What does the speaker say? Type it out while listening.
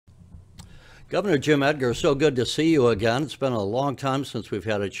Governor Jim Edgar, so good to see you again. It's been a long time since we've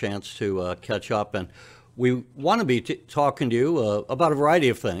had a chance to catch up, and we want to be talking to you about a variety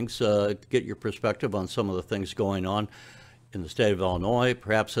of things, get your perspective on some of the things going on in the state of Illinois,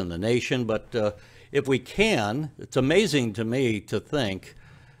 perhaps in the nation. But if we can, it's amazing to me to think,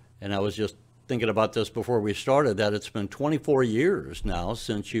 and I was just thinking about this before we started, that it's been 24 years now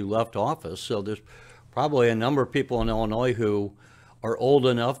since you left office. So there's probably a number of people in Illinois who are old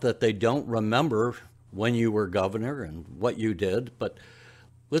enough that they don't remember when you were governor and what you did. But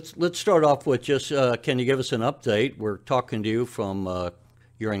let's start off with just, can you give us an update? We're talking to you from,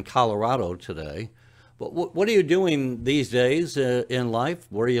 you're in Colorado today. But what are you doing these days in life?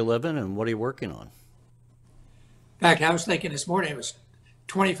 Where are you living and what are you working on? In fact, I was thinking this morning, it was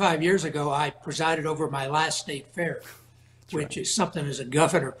 25 years ago, I presided over my last state fair, which is something as a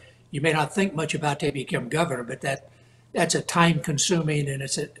governor, you may not think much about till you become governor, but that's a time-consuming and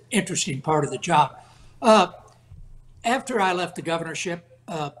it's an interesting part of the job. After I left the governorship,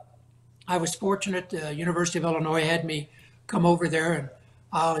 I was fortunate. The University of Illinois had me come over there, and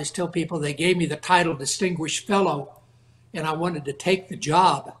I always tell people they gave me the title Distinguished Fellow, and I wanted to take the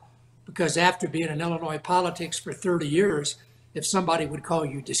job because after being in Illinois politics for 30 years, if somebody would call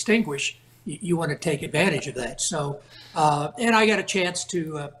you distinguished, you want to take advantage of that. So, and I got a chance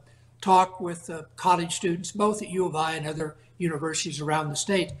to talk with college students, both at U of I and other universities around the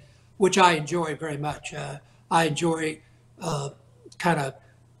state, which I enjoy very much. I enjoy kind of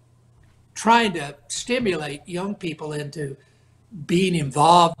trying to stimulate young people into being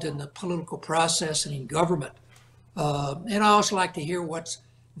involved in the political process and in government. And I also like to hear what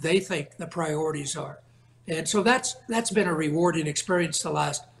they think the priorities are. And so that's been a rewarding experience the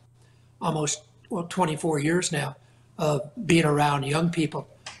last almost 24 years now of being around young people.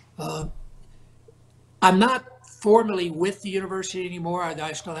 I'm not formally with the university anymore.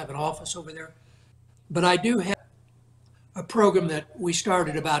 I still have an office over there, but I do have a program that we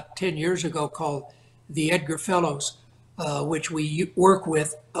started about 10 years ago called the Edgar Fellows, which we work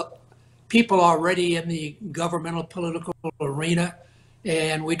with people already in the governmental political arena.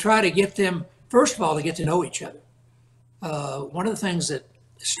 And we try to get them, first of all, to get to know each other. One of the things that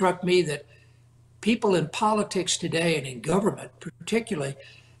struck me that people in politics today and in government particularly,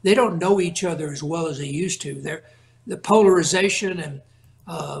 they don't know each other as well as they used to. The polarization and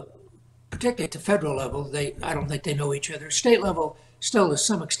particularly at the federal level, I don't think they know each other. State level, still to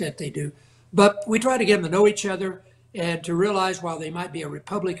some extent they do. But we try to get them to know each other and to realize while they might be a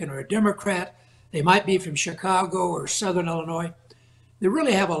Republican or a Democrat, they might be from Chicago or Southern Illinois, they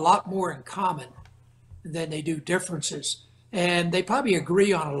really have a lot more in common than they do differences. And they probably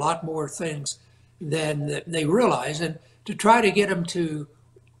agree on a lot more things than they realize. And to try to get them to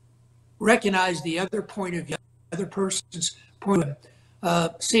recognize the other point of view, the other person's point of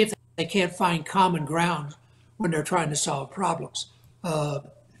view, see if they can't find common ground when they're trying to solve problems.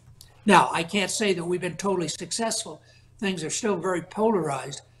 Now, I can't say that we've been totally successful. Things are still very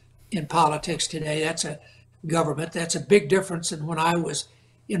polarized in politics today. That's a government. That's a big difference than when I was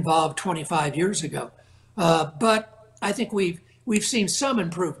involved 25 years ago. But I think we've seen some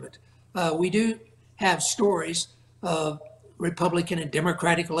improvement. We do have stories of Republican and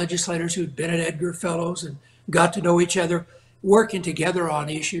Democratic legislators who'd been at Edgar Fellows and got to know each other, working together on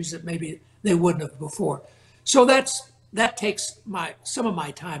issues that maybe they wouldn't have before. So that takes some of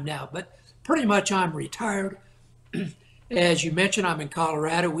my time now, but pretty much I'm retired. As you mentioned, I'm in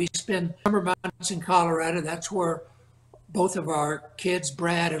Colorado. We spend summer months in Colorado. That's where both of our kids,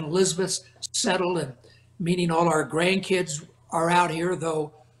 Brad and Elizabeth, settled, and meaning all our grandkids are out here,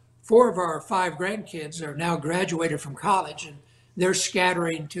 though 4 of our 5 grandkids are now graduated from college, and they're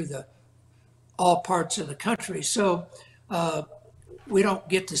scattering to all parts of the country. So we don't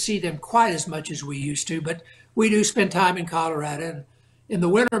get to see them quite as much as we used to, but we do spend time in Colorado. And in the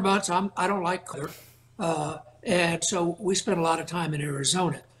winter months, I don't like cold. And so we spend a lot of time in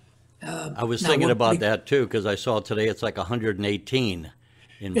Arizona. I was thinking about that too, because I saw today it's like 118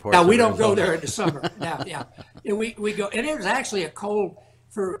 in parts Now, we of don't Arizona. go there in the summer. Yeah. And we go, and it was actually a cold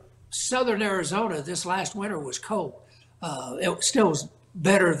for southern Arizona. This last winter was cold. It still was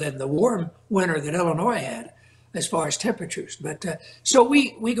better than the warm winter that Illinois had as far as temperatures. But so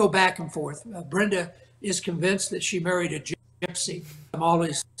we go back and forth. Brenda is convinced that she married a gypsy. I'm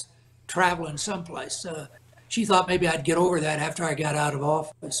always traveling someplace. She thought maybe I'd get over that after I got out of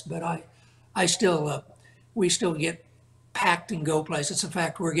office, but I still, we still get packed and go places. In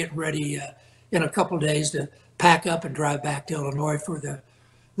fact, we're getting ready in a couple of days to pack up and drive back to Illinois for the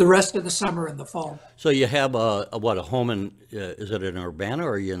rest of the summer and the fall. So you have a home in, is it in Urbana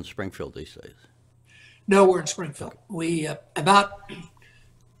or are you in Springfield these days? No, we're in Springfield. We, about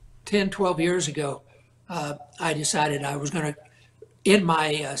 10, 12 years ago, I decided I was going to, in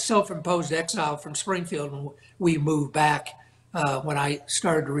my self-imposed exile from Springfield, when we moved back, when I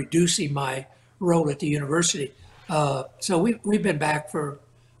started reducing my role at the university. So we've been back for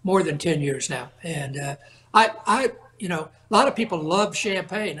more than 10 years now. And you know, a lot of people love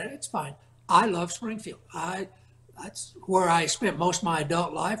Champaign, and it's fine. I love Springfield. That's where I spent most of my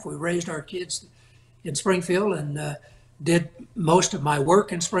adult life. We raised our kids in Springfield and did most of my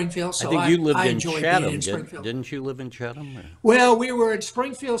work in Springfield. So I think you lived in enjoyed Chatham, being in Springfield. didn't you live in Chatham? Or? Well, we were in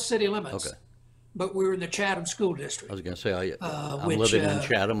Springfield city limits, Okay. but we were in the Chatham School District. I was going to say, I'm which, living in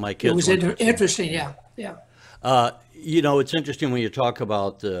Chatham. My kids It was went to- interesting, yeah, yeah. You know, it's interesting when you talk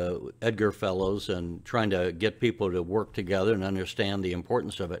about Edgar Fellows and trying to get people to work together and understand the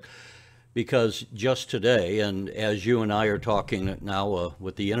importance of it. Because just today, and as you and I are talking now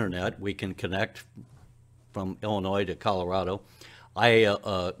with the internet, we can connect from Illinois to Colorado.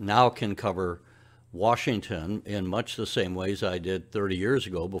 I now can cover Washington in much the same ways I did 30 years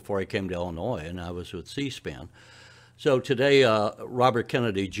ago before I came to Illinois, and I was with C-SPAN. So today, Robert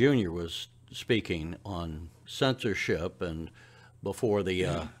Kennedy Jr. was speaking on censorship and before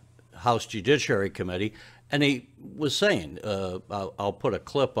the House Judiciary Committee, and he was saying, I'll put a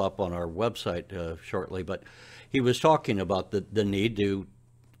clip up on our website shortly, but he was talking about the need to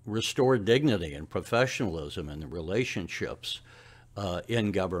restore dignity and professionalism in the relationships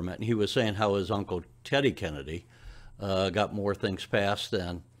in government. And he was saying how his uncle Teddy Kennedy got more things passed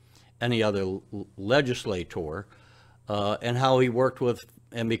than any other legislator, and how he worked with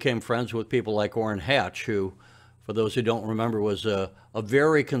and became friends with people like Orrin Hatch, who, for those who don't remember, was a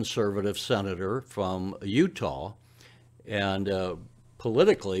very conservative senator from Utah, and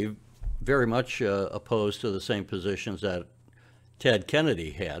politically very much opposed to the same positions that Ted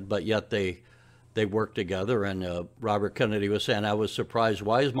Kennedy had, but yet they worked together. And Robert Kennedy was saying, I was surprised,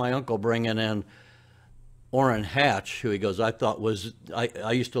 why is my uncle bringing in Orrin Hatch, who he goes, I thought was,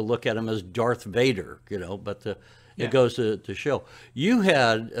 I used to look at him as Darth Vader, you know, but it goes to show. You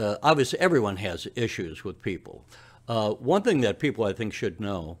had, obviously everyone has issues with people. One thing that people I think should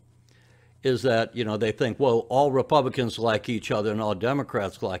know is that, you know, they think, well, all Republicans like each other and all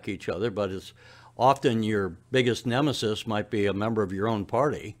Democrats like each other, but it's often your biggest nemesis might be a member of your own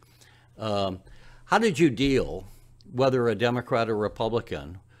party. How did you deal, whether a Democrat or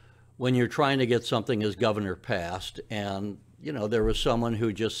Republican, when you're trying to get something as governor passed and, you know, there was someone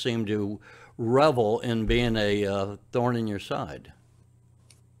who just seemed to revel in being a thorn in your side?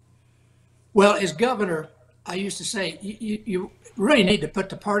 Well, as governor, I used to say, you really need to put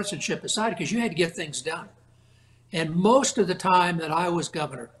the partisanship aside because you had to get things done. And most of the time that I was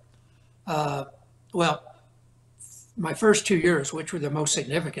governor, well, my first 2 years, which were the most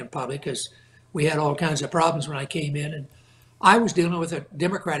significant probably because we had all kinds of problems when I came in, and I was dealing with a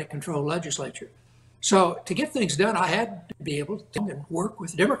Democratic-controlled legislature. So to get things done, I had to be able to work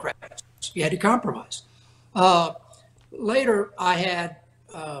with Democrats. You had to compromise. Later, I had,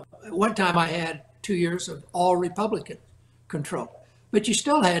 one time I had 2 years of all Republican control, but you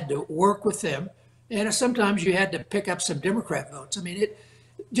still had to work with them. And sometimes you had to pick up some Democrat votes. I mean,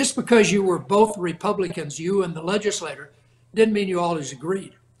 just because you were both Republicans, you and the legislator, didn't mean you always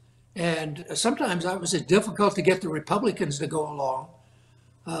agreed. And sometimes it was as difficult to get the Republicans to go along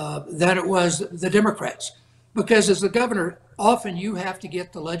than it was the Democrats. Because as the governor, often you have to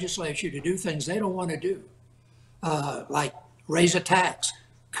get the legislature to do things they don't want to do, like raise a tax,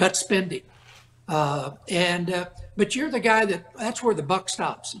 cut spending. But you're the guy that's where the buck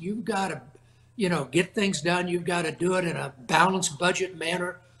stops. You've got to, you know, get things done. You've got to do it in a balanced budget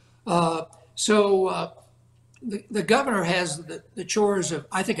manner. The governor has the chores of,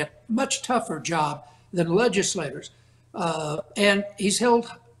 I think, a much tougher job than legislators. And he's held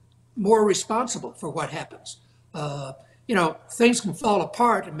more responsible for what happens. You know, things can fall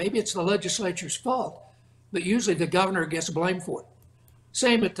apart and maybe it's the legislature's fault, but usually the governor gets blamed for it.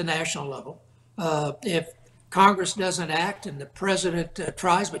 Same at the national level. If Congress doesn't act and the president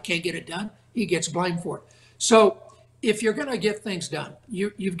tries but can't get it done, he gets blamed for it. So if you're going to get things done,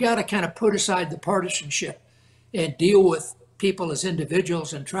 you've got to kind of put aside the partisanship and deal with people as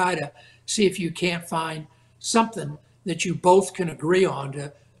individuals and try to see if you can't find something that you both can agree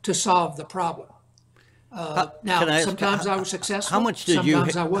on to solve the problem. Now, sometimes I was successful. How much did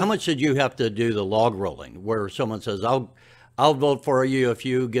you have to do the log rolling, where someone says, "I'll vote for you if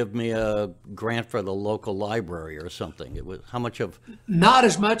you give me a grant for the local library or something"? It was how much of? Not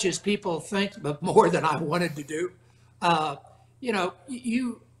as much as people think, but more than I wanted to do. You know,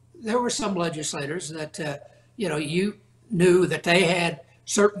 there were some legislators that you know, you knew that they had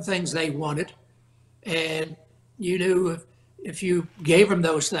certain things they wanted, and you knew if you gave them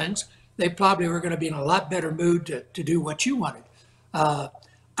those things, they probably were going to be in a lot better mood to do what you wanted. I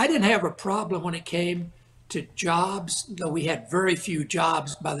didn't have a problem when it came to jobs, though we had very few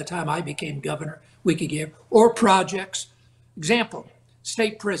jobs by the time I became governor we could give, or projects. Example,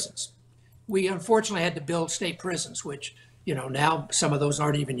 state prisons. We unfortunately had to build state prisons, which, now some of those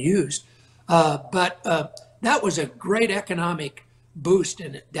aren't even used. But that was a great economic boost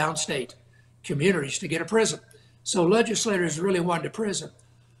in downstate communities to get a prison. So legislators really wanted a prison.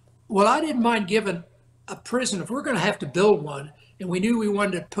 Well, I didn't mind giving a prison if we're going to have to build one, and we knew we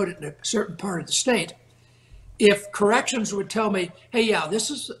wanted to put it in a certain part of the state. If corrections would tell me, hey, yeah, this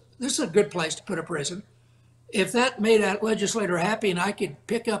is a good place to put a prison. If that made that legislator happy and I could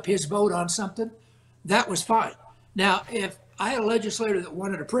pick up his vote on something, that was fine. Now, if I had a legislator that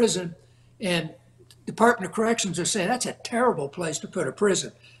wanted a prison and Department of Corrections would say, that's a terrible place to put a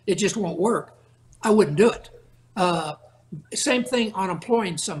prison, it just won't work, I wouldn't do it. Same thing on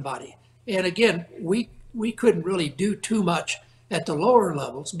employing somebody. And again, we couldn't really do too much at the lower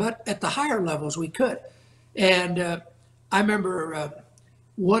levels, but at the higher levels we could. And I remember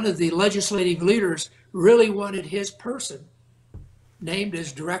one of the legislative leaders really wanted his person named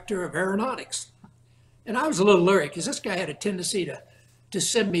as Director of Aeronautics. And I was a little leery because this guy had a tendency to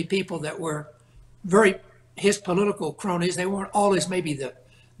send me people that were his political cronies. They weren't always maybe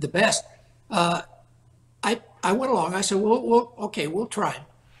the best. I went along. I said, well, okay, we'll try him.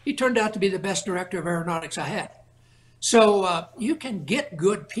 He turned out to be the best Director of Aeronautics I had. So you can get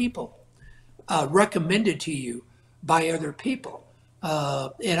good people recommended to you by other people.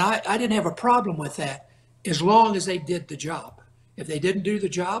 And I didn't have a problem with that as long as they did the job. If they didn't do the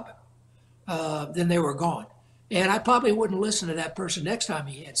job, then they were gone. And I probably wouldn't listen to that person next time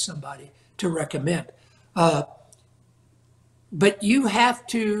he had somebody to recommend. But you have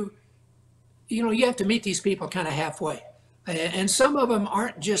to, you have to meet these people kind of halfway. And some of them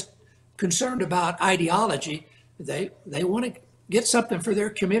aren't just concerned about ideology. They want to get something for their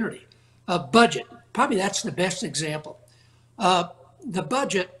community. Budget, probably that's the best example. The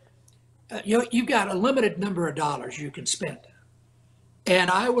budget, you've got a limited number of dollars you can spend.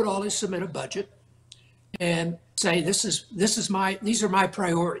 And I would always submit a budget and say, these are my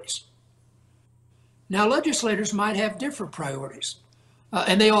priorities. Now, legislators might have different priorities.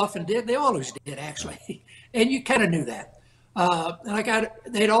 And they often did. They always did, actually. And you kind of knew that.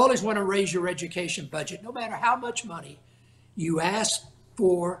 They'd always want to raise your education budget, no matter how much money you ask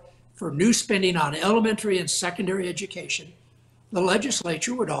for new spending on elementary and secondary education. The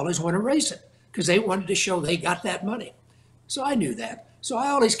legislature would always want to raise it because they wanted to show they got that money. So I knew that. So I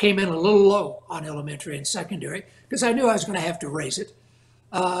always came in a little low on elementary and secondary because I knew I was going to have to raise it.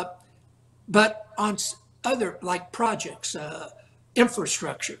 But on other, like projects,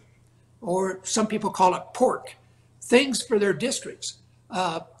 infrastructure, or some people call it pork, things for their districts.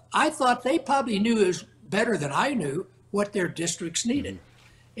 I thought they probably knew better than I knew what their districts needed.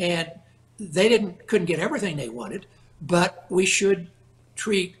 And they couldn't get everything they wanted, but we should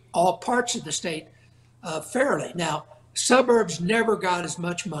treat all parts of the state fairly. Now, suburbs never got as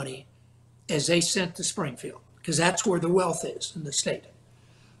much money as they sent to Springfield, because that's where the wealth is in the state.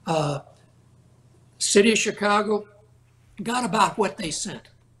 City of Chicago got about what they sent.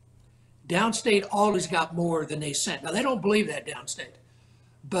 Downstate always got more than they sent. Now, they don't believe that downstate,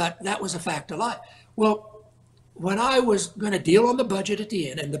 but that was a fact of life. Well, when I was going to deal on the budget at the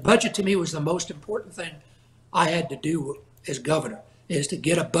end, and the budget to me was the most important thing I had to do as governor, is to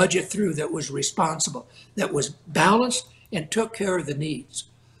get a budget through that was responsible, that was balanced and took care of the needs.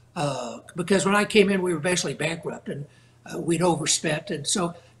 Because when I came in, we were basically bankrupt and we'd overspent. And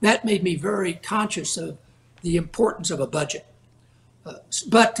so that made me very conscious of the importance of a budget.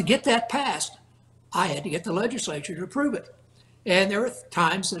 But to get that passed, I had to get the legislature to approve it. And there were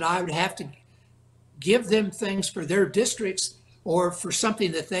times that I would have to give them things for their districts or for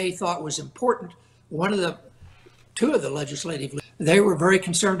something that they thought was important. Two of the legislative leaders, they were very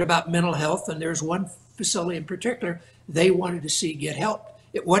concerned about mental health, and there's one facility in particular they wanted to see get help.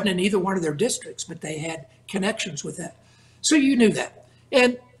 It wasn't in either one of their districts, but they had connections with that. So you knew that.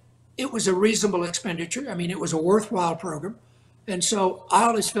 And it was a reasonable expenditure. I mean, it was a worthwhile program. And so I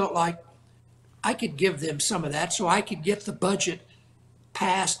always felt like I could give them some of that so I could get the budget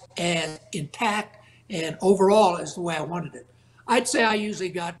passed as intact and overall is the way I wanted it. I'd say I usually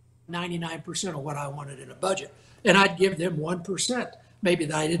got 99% of what I wanted in a budget, and I'd give them 1%, maybe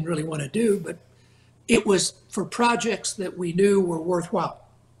that I didn't really want to do, but it was for projects that we knew were worthwhile.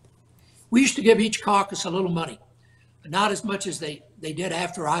 We used to give each caucus a little money, not as much as they did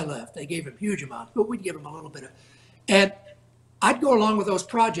after I left. They gave them huge amounts, but we'd give them a little bit of, and I'd go along with those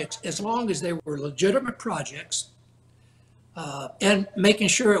projects as long as they were legitimate projects and making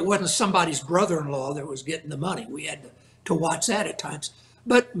sure it wasn't somebody's brother-in-law that was getting the money. We had to watch that at times.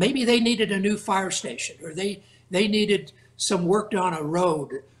 But maybe they needed a new fire station, or they needed some work done on a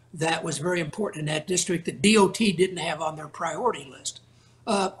road that was very important in that district that DOT didn't have on their priority list.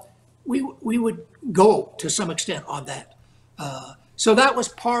 We would go to some extent on that. So that was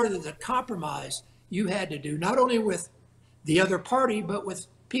part of the compromise you had to do, not only with the other party, but with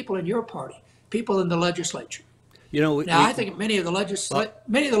people in your party, people in the legislature. You know, Now, I think many of the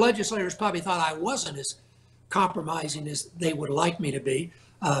legislators probably thought I wasn't as compromising as they would like me to be.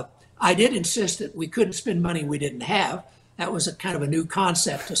 I did insist that we couldn't spend money we didn't have. That was a kind of a new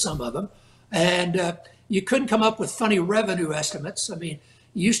concept to some of them. And you couldn't come up with funny revenue estimates. I mean, it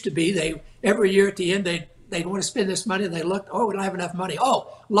used to be every year at the end, they'd want to spend this money, and they looked, oh, we don't have enough money.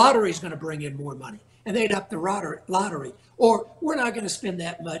 Oh, lottery's going to bring in more money. And they'd up the lottery. Or we're not going to spend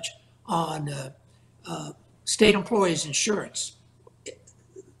that much on state employees' insurance.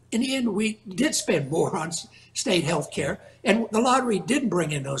 In the end, we did spend more on state health care, and the lottery didn't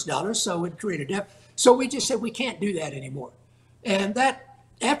bring in those dollars, so it created a deficit. So we just said we can't do that anymore. And that,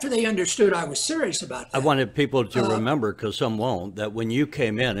 after they understood I was serious about that. I wanted people to remember, because some won't, that when you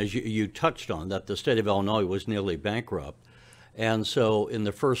came in, as you touched on, that the state of Illinois was nearly bankrupt. And so in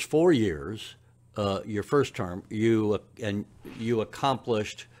the first 4 years, your first term, you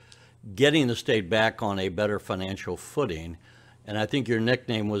accomplished getting the state back on a better financial footing. And I think your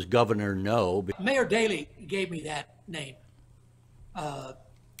nickname was Governor No. Mayor Daley gave me that name.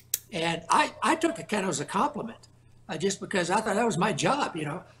 And I took it kind of as a compliment, just because I thought that was my job, you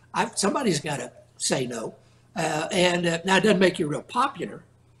know. Somebody's got to say no. Now it doesn't make you real popular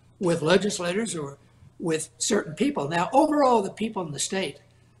with legislators or with certain people. Now, overall, the people in the state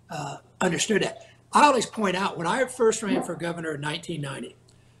understood that. I always point out, when I first ran for governor in 1990,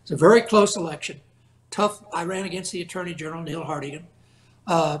 it's a very close election. Tough. I ran against the Attorney General, Neil Hartigan.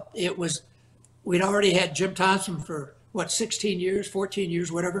 We'd already had Jim Thompson for, 16 years, 14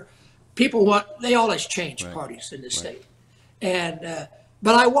 years, whatever. They always change parties in this state. And,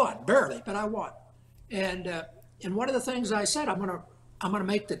 but I won, barely, but I won. And one of the things I said, I'm gonna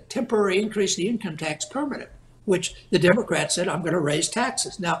make the temporary increase in the income tax permanent, which the Democrats said, I'm gonna raise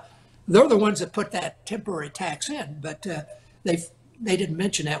taxes. Now, they're the ones that put that temporary tax in, but they didn't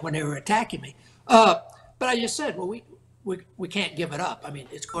mention that when they were attacking me. But I just said, well, we can't give it up. I mean,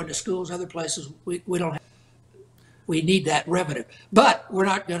 it's going to schools, other places. We don't have, we need that revenue. But we're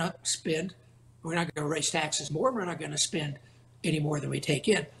not going to raise taxes more. We're not going to spend any more than we take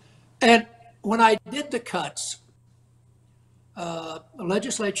in. And when I did the cuts, the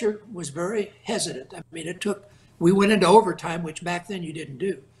legislature was very hesitant. I mean, we went into overtime, which back then you didn't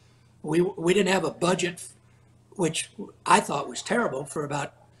do. We didn't have a budget, which I thought was terrible, for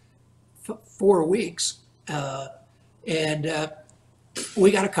about 4 weeks. And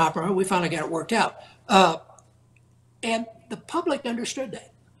we got a compromise. We finally got it worked out. And the public understood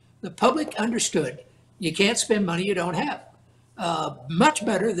that. The public understood you can't spend money you don't have, much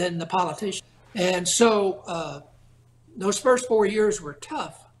better than the politicians. And so those first 4 years were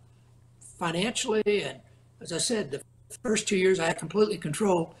tough financially. And as I said, the first 2 years I had completely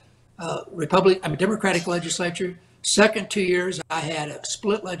controlled Democratic legislature. Second 2 years I had a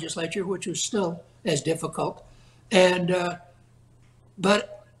split legislature, which was still as difficult. And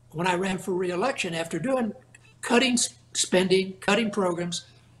but when I ran for re-election, after cutting spending, cutting programs,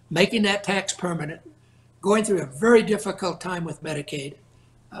 making that tax permanent, going through a very difficult time with Medicaid,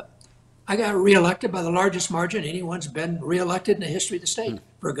 I got reelected by the largest margin anyone's been reelected in the history of the state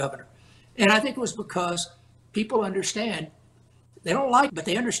for a governor. And I think it was because people understand, they don't like, but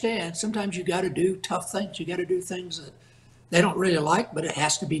they understand sometimes you got to do tough things. You got to do things that they don't really like, but it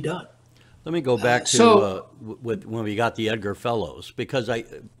has to be done. Let me go back to when we got the Edgar Fellows, because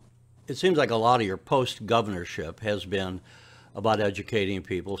it seems like a lot of your post-governorship has been about educating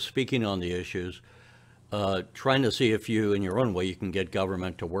people, speaking on the issues, trying to see if you, in your own way, you can get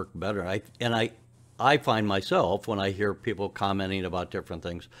government to work better. I find myself, when I hear people commenting about different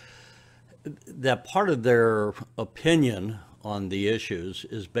things, that part of their opinion on the issues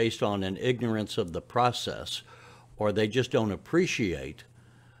is based on an ignorance of the process, or they just don't appreciate,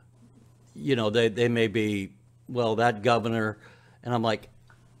 you know, they may be, well, that governor, and I'm like,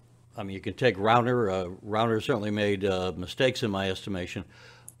 I mean, you can take Rauner. Rauner certainly made mistakes in my estimation,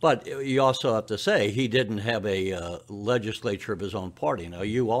 but you also have to say he didn't have a legislature of his own party. Now,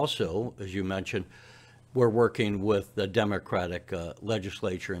 you also, as you mentioned, were working with the Democratic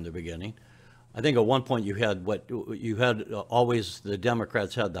legislature in the beginning. I think at one point you had always the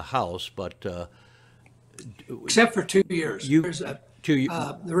Democrats had the House, but except for 2 years.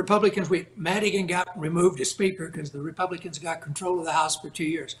 The Republicans, Madigan got removed as Speaker because the Republicans got control of the House for 2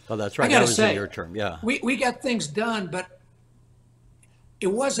 years. Oh, that's right. I gotta That was say, in your term, yeah. We got things done, but it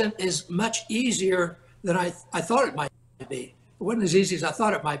wasn't as much easier than I thought it might be. It wasn't as easy as I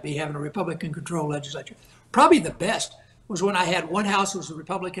thought it might be having a Republican-controlled legislature. Probably the best was when I had one House was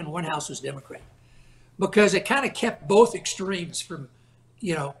Republican, one House was Democrat, because it kind of kept both extremes from,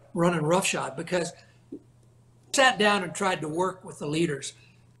 running roughshod. Because sat down and tried to work with the leaders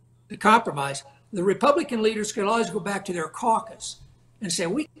to compromise. The Republican leaders could always go back to their caucus and say,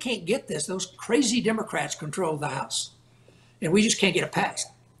 we can't get this. Those crazy Democrats control the House, and we just can't get it passed.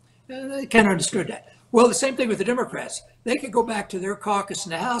 And they kind of understood that. Well, the same thing with the Democrats. They could go back to their caucus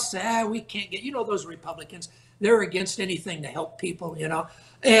in the House and say, we can't get, those Republicans, they're against anything to help people,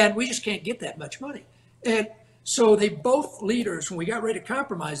 and we just can't get that much money. And so they both leaders, when we got ready to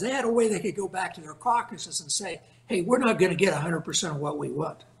compromise, they had a way they could go back to their caucuses and say, hey, we're not going to get 100% of what we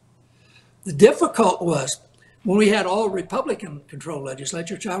want. The difficult was when we had all Republican controlled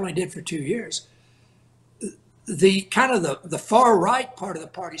legislature, which I only did for 2 years, the kind of the far right part of the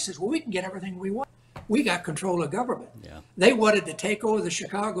party says, well, we can get everything we want. We got control of government. Yeah. They wanted to take over the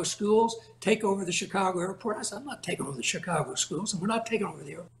Chicago schools, take over the Chicago airport. I said, I'm not taking over the Chicago schools, and we're not taking over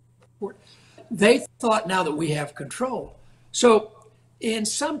the airport. They thought now that we have control. So in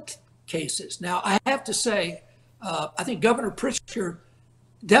some cases, now I have to say, I think Governor Pritzker,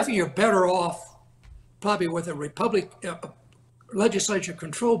 definitely you're better off probably with a legislature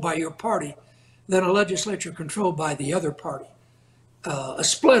controlled by your party than a legislature controlled by the other party. A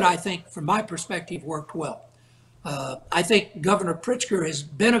split, I think, from my perspective, worked well. I think Governor Pritzker has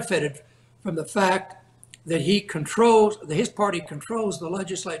benefited from the fact that his party controls the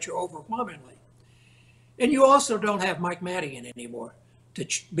legislature overwhelmingly. And you also don't have Mike Madigan anymore to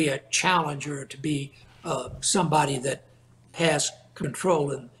be a challenger, to be somebody that has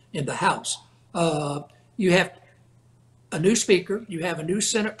control in the House. You have a new Speaker, you have a new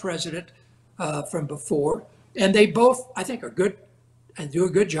Senate President from before, and they both, I think, are good and do a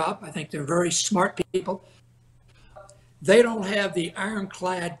good job. I think they're very smart people. They don't have the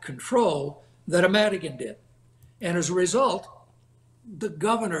ironclad control that a Madigan did. And as a result, the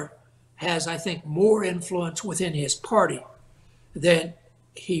governor has, I think, more influence within his party than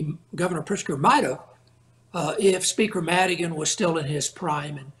Governor Pritzker might have if Speaker Madigan was still in his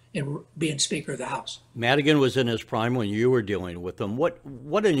prime and being Speaker of the House. Madigan was in his prime when you were dealing with him.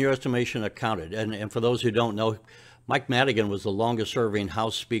 What in your estimation accounted? And for those who don't know, Mike Madigan was the longest serving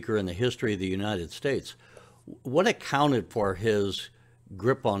House Speaker in the history of the United States. What accounted for his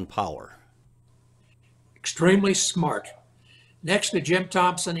grip on power? Extremely smart. Next to Jim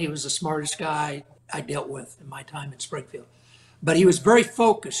Thompson, he was the smartest guy I dealt with in my time in Springfield. But he was very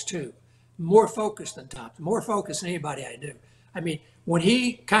focused too, more focused than Thompson, more focused than anybody I knew. I mean, when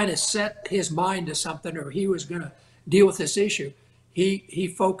he kind of set his mind to something or he was going to deal with this issue,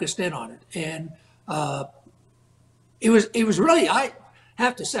 he focused in on it. And it was really, I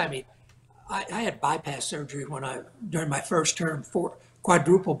have to say, I mean, I had bypass surgery during my first term, for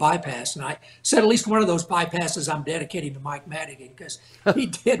quadruple bypass, and I said at least one of those bypasses I'm dedicating to Mike Madigan, because he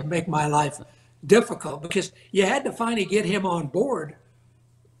did make my life difficult, because you had to finally get him on board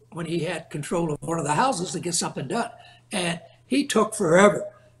when he had control of one of the houses to get something done. And he took forever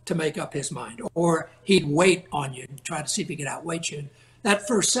to make up his mind, or he'd wait on you and try to see if he could outweight you. And that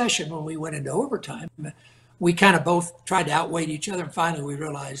first session, when we went into overtime, we kind of both tried to outweigh each other, and finally we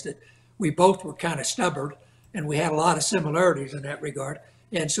realized that we both were kind of stubborn, and we had a lot of similarities in that regard.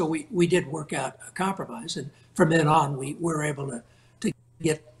 And so we did work out a compromise. And from then on, we were able to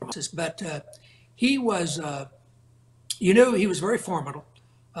get this. But he was, he was very formidable.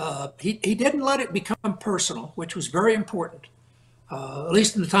 He didn't let it become personal, which was very important, at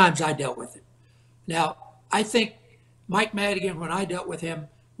least in the times I dealt with it. Now, I think Mike Madigan, when I dealt with him,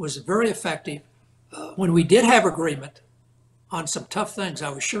 was very effective. When we did have agreement on some tough things, I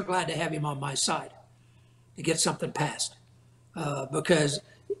was sure glad to have him on my side to get something passed, because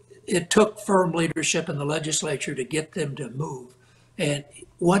it took firm leadership in the legislature to get them to move. And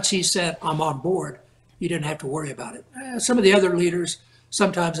once he said, I'm on board, you didn't have to worry about it. Some of the other leaders,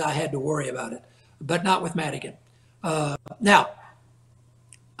 sometimes I had to worry about it, but not with Madigan. Now,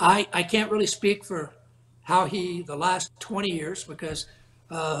 I can't really speak for how the last 20 years, because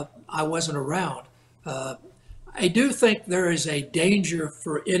I wasn't around. I do think there is a danger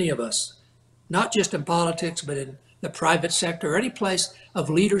for any of us, not just in politics, but in the private sector, or any place of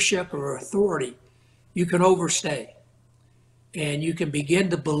leadership or authority. You can overstay, and you can begin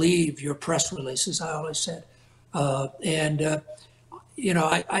to believe your press releases, I always said. I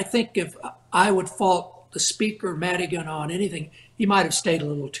think if I would fault the Speaker Madigan on anything, he might have stayed a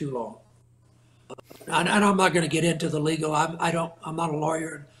little too long. And I'm not going to get into the legal. I'm not a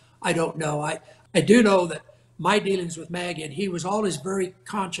lawyer, and I don't know. I do know that my dealings with Madigan, he was always very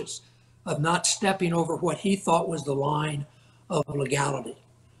conscious of not stepping over what he thought was the line of legality.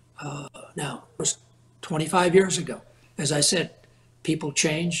 Now, it was 25 years ago. As I said, people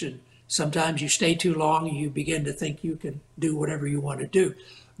change, and sometimes you stay too long and you begin to think you can do whatever you want to do.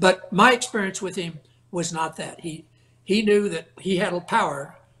 But my experience with him was not that. He knew that he had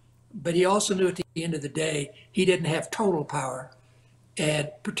power, but he also knew at the end of the day, he didn't have total power. And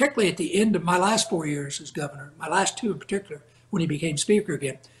particularly at the end of my last 4 years as governor, my last 2 in particular, when he became speaker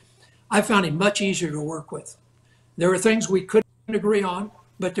again, I found him much easier to work with. There were things we couldn't agree on,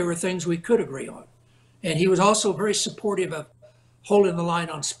 but there were things we could agree on. And he was also very supportive of holding the line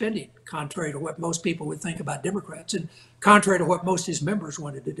on spending, contrary to what most people would think about Democrats, and contrary to what most of his members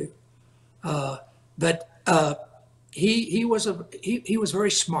wanted to do. But he was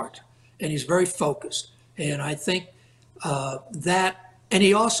very smart, and he's very focused. And I think and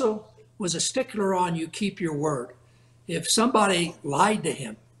he also was a stickler on you keep your word. If somebody lied to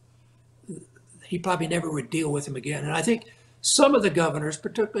him, he probably never would deal with him again. And I think some of the governors,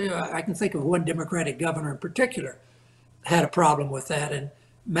 particularly, I can think of one Democratic governor in particular, had a problem with that, and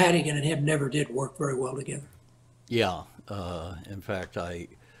Madigan and him never did work very well together. Yeah. In fact, I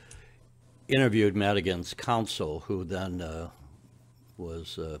interviewed Madigan's counsel, who then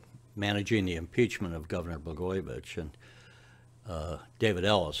was managing the impeachment of Governor Blagojevich, and David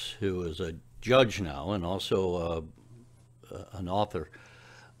Ellis, who is a judge now and also an author.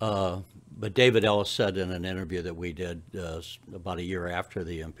 But David Ellis said in an interview that we did about a year after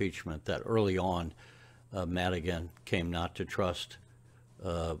the impeachment that early on, Madigan came not to trust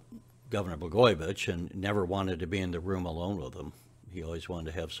Governor Blagojevich and never wanted to be in the room alone with him. He always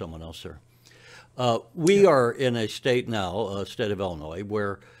wanted to have someone else there. We are in a state now, state of Illinois,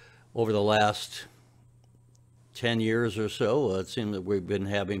 where over the last 10 years or so, it seems that we've been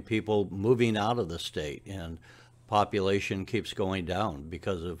having people moving out of the state, and population keeps going down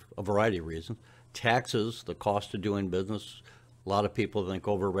because of a variety of reasons. Taxes, the cost of doing business, a lot of people think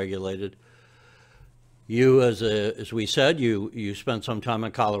overregulated. You, as we said, you spent some time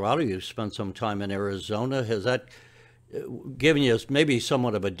in Colorado, you spent some time in Arizona. Has that given you maybe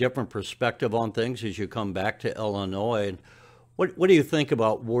somewhat of a different perspective on things as you come back to Illinois? And what do you think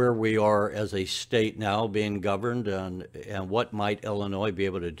about where we are as a state now being governed, and what might Illinois be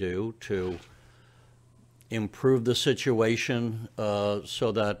able to do to improve the situation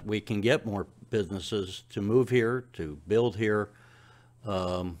so that we can get more businesses to move here, to build here,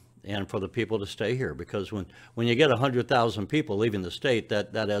 and for the people to stay here? Because when you get 100,000 people leaving the state,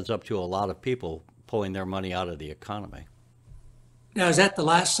 that adds up to a lot of people pulling their money out of the economy. Now, is that the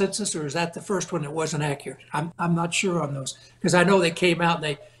last census, or is that the first one that wasn't accurate? I'm not sure on those, because I know they came out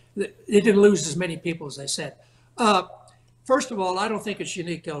and they didn't lose as many people as they said. First of all, I don't think it's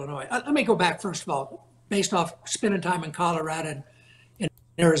unique to Illinois. Let me go back, first of all, based off spending time in Colorado and in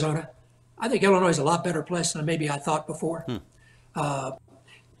Arizona. I think Illinois is a lot better place than maybe I thought before. Now,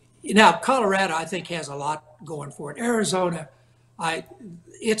 Colorado, I think, has a lot going for it. Arizona,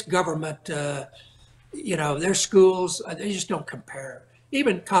 its government, their schools, they just don't compare.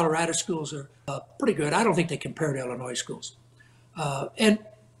 Even Colorado schools are pretty good. I don't think they compare to Illinois schools. And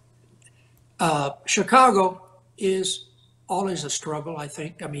Chicago is always a struggle, I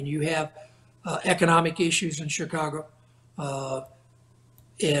think. I mean, you have economic issues in Chicago.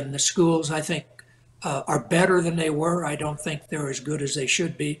 And the schools, I think, are better than they were. I don't think they're as good as they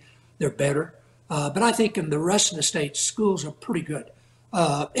should be. They're better. But I think in the rest of the state, schools are pretty good.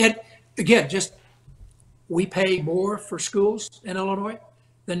 And again, we pay more for schools in Illinois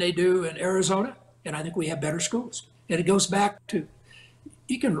than they do in Arizona, and I think we have better schools. And it goes back to,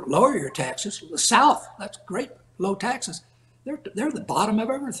 you can lower your taxes. The South, that's great, low taxes. They're the bottom of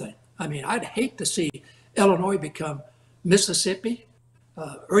everything. I mean, I'd hate to see Illinois become Mississippi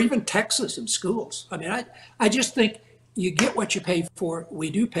or even Texas in schools. I mean, I just think you get what you pay for. We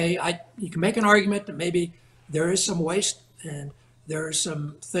do pay. You can make an argument that maybe there is some waste and there are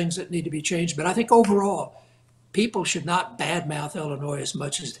some things that need to be changed. But I think overall, people should not badmouth Illinois as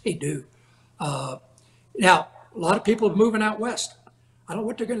much as they do. Now, a lot of people are moving out west. I don't know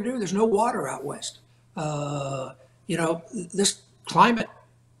what they're going to do. There's no water out west. This climate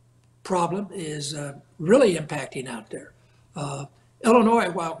problem is really impacting out there. Illinois,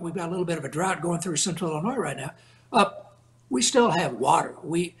 while we've got a little bit of a drought going through central Illinois right now, we still have water.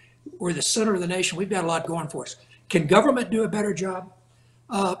 We're the center of the nation. We've got a lot going for us. Can government do a better job?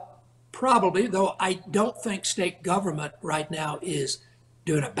 Probably, though I don't think state government right now is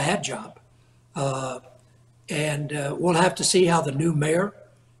doing a bad job. And we'll have to see how the new mayor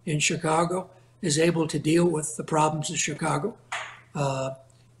in Chicago is able to deal with the problems of Chicago.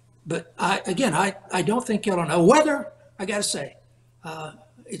 But I don't think Illinois. Weather, I got to say,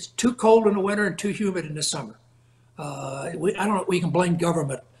 it's too cold in the winter and too humid in the summer. I don't know, we can blame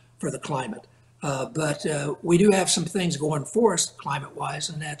government for the climate, but we do have some things going for us climate-wise,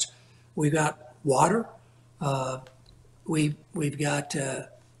 and that's we've got water, we've got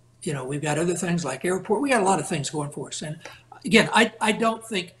we've got other things like airport. We got a lot of things going for us, and again, I don't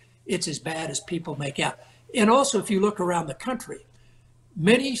think it's as bad as people make out. And also, if you look around the country,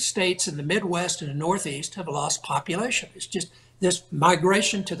 many states in the Midwest and the Northeast have lost population. It's just this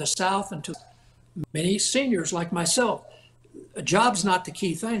migration to the South and to many seniors like myself. A job's not the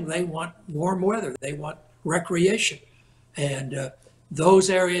key thing. They want warm weather. They want recreation. And those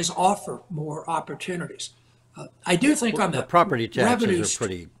areas offer more opportunities. I do think on the property taxes revenue are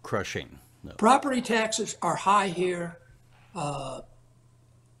pretty crushing. No. Property taxes are high here. Our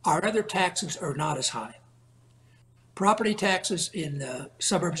other taxes are not as high. Property taxes in the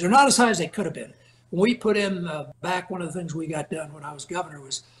suburbs are not as high as they could have been. When we put in back, one of the things we got done when I was governor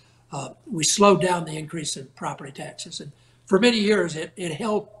was we slowed down the increase in property taxes. And for many years, it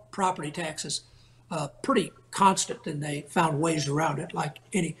held property taxes pretty constant, and they found ways around it. Like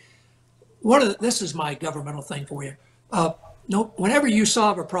this is my governmental thing for you. Whenever you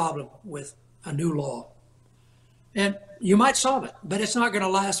solve a problem with a new law, and you might solve it, but it's not going to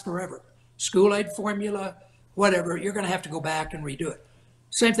last forever. School aid formula, whatever, you're going to have to go back and redo it.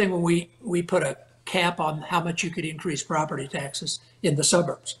 Same thing when we put a cap on how much you could increase property taxes in the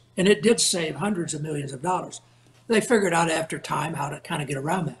suburbs. And it did save hundreds of millions of dollars. They figured out after time how to kind of get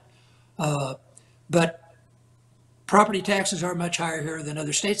around that. But property taxes are much higher here than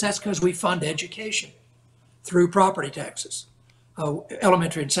other states. That's because we fund education through property taxes,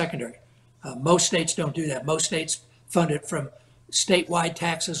 elementary and secondary. Most states don't do that. Most states fund it from statewide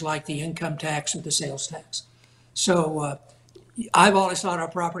taxes like the income tax or the sales tax. So I've always thought our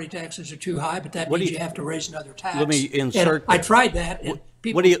property taxes are too high, but that means you have to raise another tax. Let me insert. I tried that, and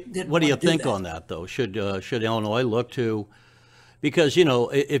people what do you didn't what do you want to think that. on that though? Should Illinois look to, because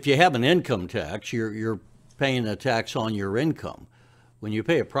if you have an income tax, you're paying a tax on your income. When you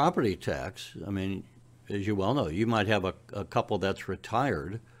pay a property tax, I mean, as you well know, you might have a couple that's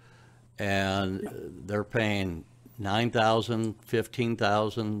retired, and they're paying $9,000,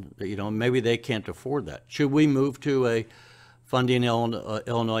 $15,000. Maybe they can't afford that. Should we move to a funding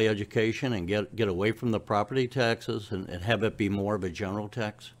Illinois education and get away from the property taxes and have it be more of a general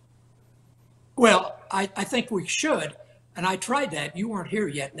tax? Well, I think we should, and I tried that. You weren't here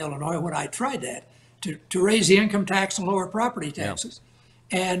yet in Illinois when I tried that, to raise the income tax and lower property taxes.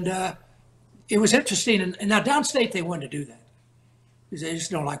 Yeah. And it was interesting, and now downstate they wanted to do that, because they just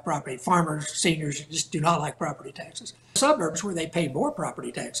don't like property. Farmers, seniors just do not like property taxes. Suburbs where they pay more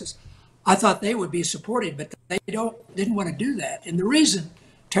property taxes, I thought they would be supported, but they didn't want to do that. And the reason,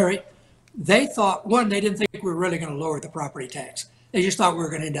 Terry, they thought, one, they didn't think we were really going to lower the property tax. They just thought we were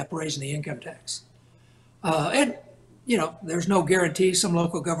going to end up raising the income tax. And there's no guarantee. Some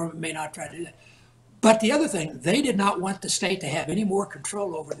local government may not try to do that. But the other thing, they did not want the state to have any more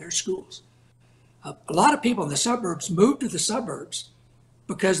control over their schools. A lot of people in the suburbs moved to the suburbs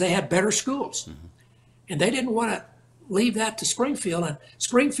because they had better schools. Mm-hmm. And they didn't want to leave that to Springfield. And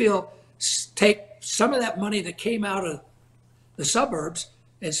Springfield take some of that money that came out of the suburbs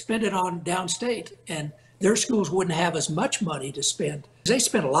and spend it on downstate. And their schools wouldn't have as much money to spend. They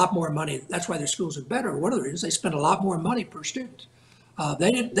spend a lot more money. That's why their schools are better. One of the reasons they spend a lot more money per student.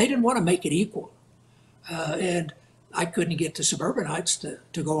 They didn't want to make it equal. And I couldn't get the suburbanites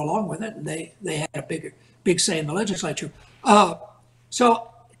to go along with it. And they had a big say in the legislature. So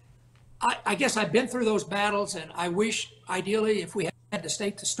I guess I've been through those battles, and I wish ideally if we had the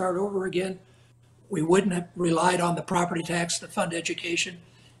state to start over again, we wouldn't have relied on the property tax to fund education.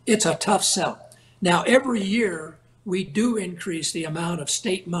 It's a tough sell. Now, every year we do increase the amount of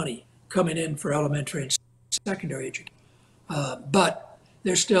state money coming in for elementary and secondary education. But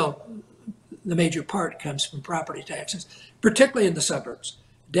there's still, the major part comes from property taxes, particularly in the suburbs.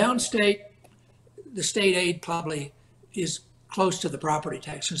 Downstate, the state aid probably is close to the property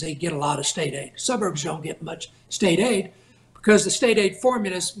taxes. They get a lot of state aid. Suburbs don't get much state aid because the state aid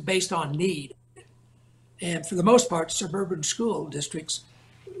formula is based on need. And for the most part, suburban school districts,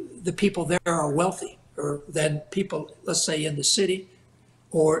 the people there are wealthy than people, let's say, in the city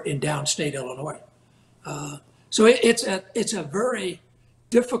or in downstate Illinois. So it's a very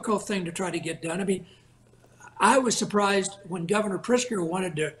difficult thing to try to get done. I mean, I was surprised when Governor Pritzker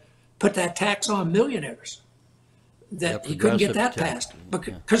wanted to put that tax on millionaires. that he couldn't get that passed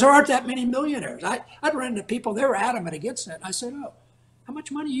because there aren't that many millionaires. I'd run into people, they were adamant against that. I said, oh, how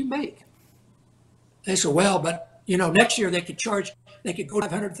much money you make? They said, well, but next year they could go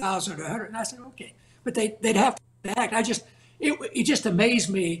 500,000 to 100. And I said, okay, but they'd have to act. It just amazed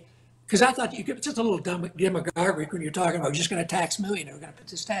me because I thought it's just a little demagogic when you're talking about we're just going to tax millionaires, we're going to put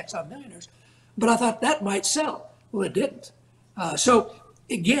this tax on millionaires. But I thought that might sell. Well, it didn't. So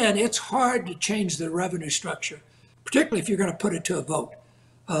again, it's hard to change the revenue structure, particularly if you're going to put it to a vote.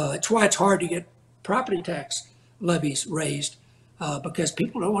 It's why it's hard to get property tax levies raised because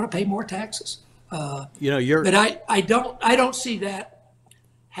people don't want to pay more taxes. But I don't see that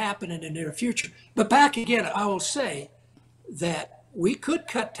happen in the near future. But back again, I will say that we could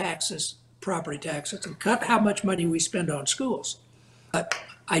cut taxes, property taxes, and cut how much money we spend on schools. But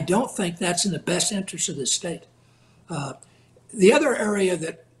I don't think that's in the best interest of the state. The other area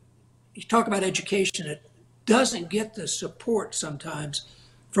that you talk about education, it doesn't get the support sometimes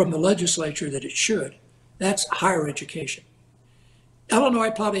from the legislature that it should. That's higher education.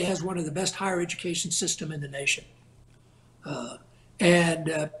 Illinois probably has one of the best higher education system in the nation.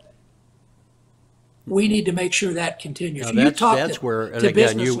 We need to make sure that continues. That's where, and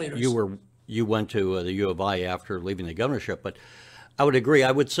again, leaders. you went to the U of I after leaving the governorship, but I would agree.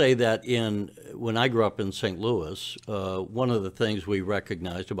 I would say that when I grew up in St. Louis, one of the things we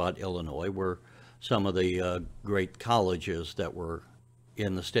recognized about Illinois were some of the great colleges that were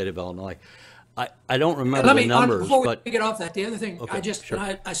in the state of Illinois. I don't remember the numbers. Before we get off that, the other thing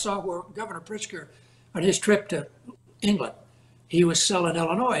I saw where Governor Pritzker, on his trip to England, he was selling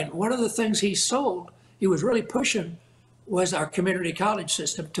Illinois. And one of the things he was really pushing, was our community college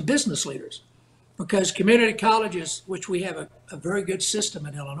system to business leaders. Because community colleges, which we have a very good system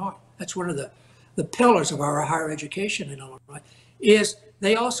in Illinois, that's one of the pillars of our higher education in Illinois, is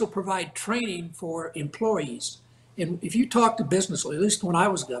they also provide training for employees. And if you talk to business leaders, at least when I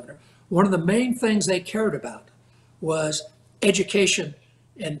was governor, one of the main things they cared about was education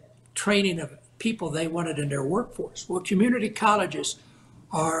and training of people they wanted in their workforce. Well, community colleges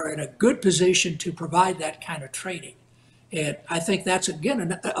are in a good position to provide that kind of training. And I think that's,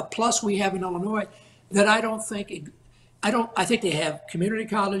 again, a plus we have in Illinois that I think they have community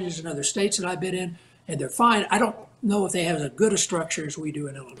colleges in other states that I've been in, and they're fine. I don't know if they have as good a structure as we do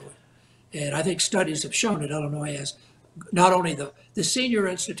in Illinois. And I think studies have shown that Illinois has not only the senior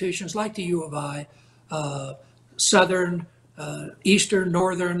institutions like the U of I, Southern, Eastern,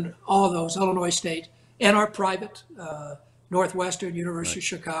 Northern, all those, Illinois State, and our private, Northwestern, University of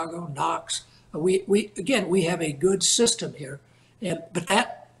Chicago, Knox. We have a good system here, but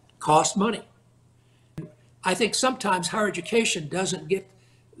that costs money. I think sometimes higher education doesn't get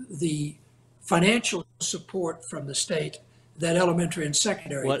the financial support from the state that elementary and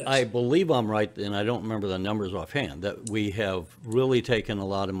secondary does. I believe I'm right, and I don't remember the numbers offhand, that we have really taken a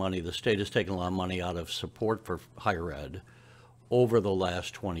lot of money, the state has taken a lot of money out of support for higher ed over the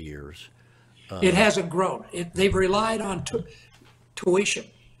last 20 years. It hasn't grown. They've relied on tuition.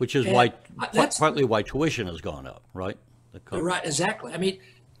 Which is partly why tuition has gone up, right? Right, exactly. I mean,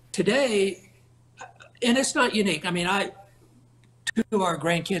 today, and it's not unique. I mean, two of our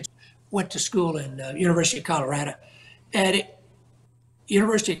grandkids went to school in University of Colorado, and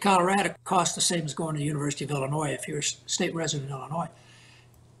University of Colorado costs the same as going to the University of Illinois if you're a state resident in Illinois.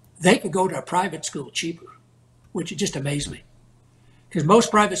 They could go to a private school cheaper, which just amazed me. Because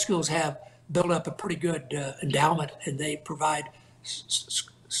most private schools have built up a pretty good endowment, and they provide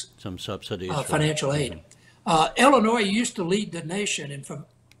some subsidies, financial aid. Illinois used to lead the nation in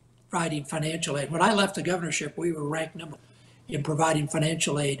providing financial aid. When I left the governorship, we were ranked number in providing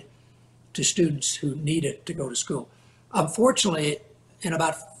financial aid to students who need it to go to school. Unfortunately, in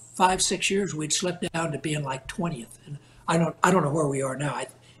about 5-6 years, we'd slipped down to being like 20th. And I don't know where we are now.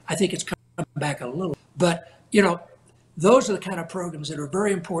 I think it's come back a little. But, those are the kind of programs that are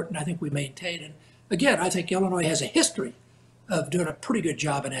very important. I think we maintain. And again, I think Illinois has a history of doing a pretty good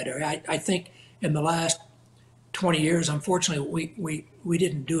job in that area. I think in the last 20 years, unfortunately, we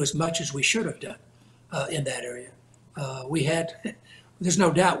didn't do as much as we should have done in that area. There's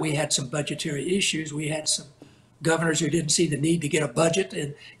no doubt we had some budgetary issues. We had some governors who didn't see the need to get a budget,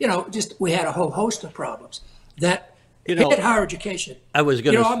 and we had a whole host of problems that hit higher education. I was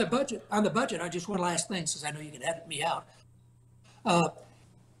going to on the budget. I just one last thing, since I know you can edit me out.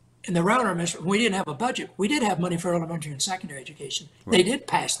 In the Rauner administration, we didn't have a budget. We did have money for elementary and secondary education. Right. They did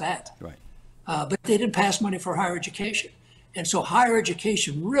pass that, right? But they didn't pass money for higher education, and so higher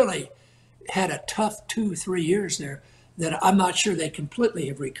education really had a tough 2-3 years there that I'm not sure they completely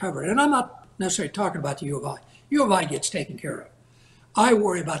have recovered. And I'm not necessarily talking about the U of I. U of I gets taken care of. I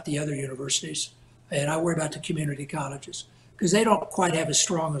worry about the other universities And I worry about the community colleges because they don't quite have as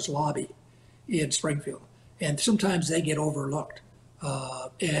strong as lobby in Springfield. And sometimes they get overlooked.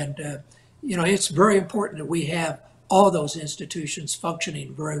 You know, it's very important that we have all those institutions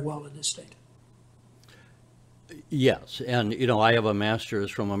functioning very well in this state. Yes, and you know, I have a master's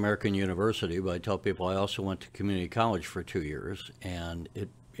from American University, but I tell people I also went to community college for 2 years, and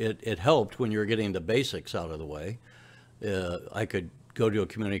it helped when you were getting the basics out of the way. I could go to a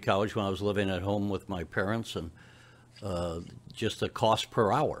community college when I was living at home with my parents, and just the cost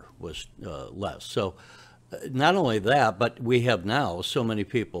per hour was less. So not only that, but we have now so many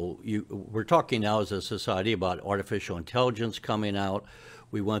people. We're talking now as a society about artificial intelligence coming out.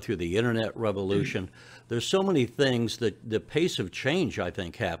 We went through the internet revolution. There's so many things that the pace of change, I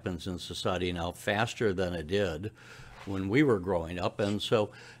think, happens in society now faster than it did when we were growing up. And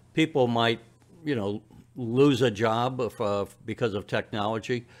so people might, you know, lose a job because of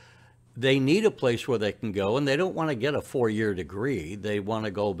technology. They need a place where they can go, and they don't want to get a 4-year degree. They want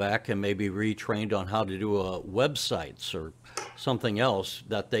to go back and maybe retrained on how to do websites or something else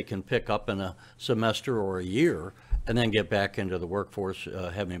that they can pick up in a semester or a year and then get back into the workforce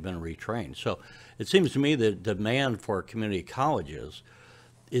having been retrained. So it seems to me that demand for community colleges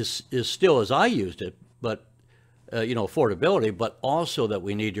is still, as I used it, but you know, affordability, but also that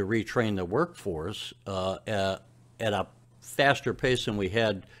we need to retrain the workforce at a faster pace than we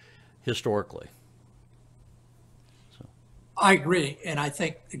had historically. So. I agree, and I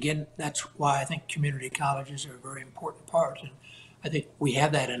think, again, that's why I think community colleges are a very important part, and I think we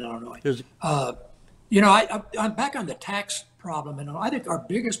have that in Illinois. You know, I'm back on the tax problem, and I think our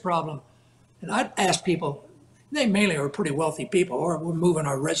biggest problem, and I'd ask people, they mainly are pretty wealthy people, or we're moving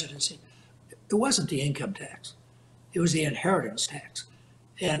our residency. It wasn't the income tax. It was the inheritance tax.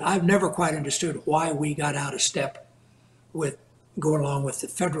 And I've never quite understood why we got out of step with going along with the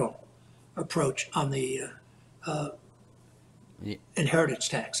federal approach on the inheritance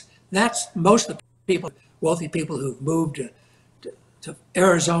tax. That's most of the people, wealthy people who've moved to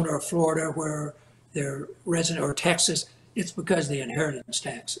Arizona or Florida where they're resident, or Texas. It's because the inheritance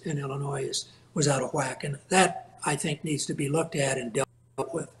tax in Illinois was out of whack. And that, I think, needs to be looked at and dealt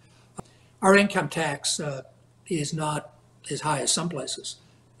with. Our income tax is not as high as some places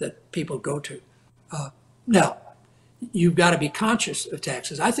that people go to. Now, you've got to be conscious of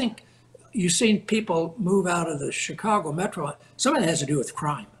taxes. I think you've seen people move out of the Chicago metro. Some of it has to do with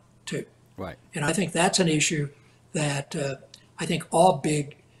crime, too. Right. And I think that's an issue that I think all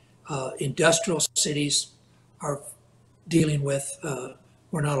big industrial cities are dealing with.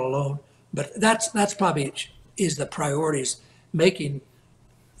 We're not alone. But that's probably is the priorities, making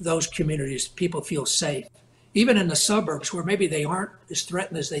those communities, people feel safe. Even in the suburbs where maybe they aren't as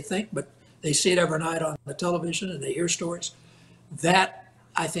threatened as they think, but they see it every night on the television and they hear stories. That,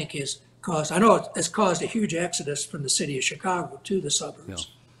 I think, is caused, I know it's caused a huge exodus from the city of Chicago to the suburbs.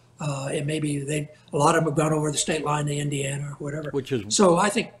 Yeah. And maybe a lot of them have gone over the state line to Indiana or whatever. So I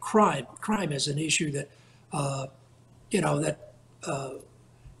think crime is an issue that, you know, that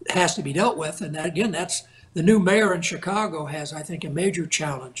has to be dealt with. And that, again, that's the new mayor in Chicago has, I think, a major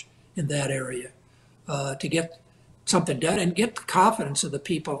challenge in that area. To get something done and get the confidence of the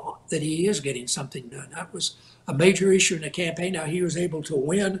people that he is getting something done. That was a major issue in the campaign. Now, he was able to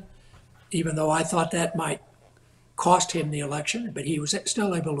win, even though I thought that might cost him the election, but he was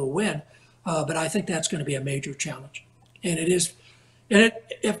still able to win. But I think that's going to be a major challenge. And it is, and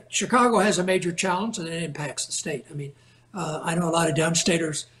if Chicago has a major challenge, then it impacts the state. I mean, I know a lot of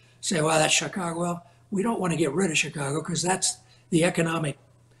downstaters say, well, that's Chicago. Well, we don't want to get rid of Chicago because that's the economic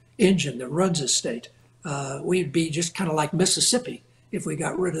engine that runs the state. We'd be just kind of like Mississippi if we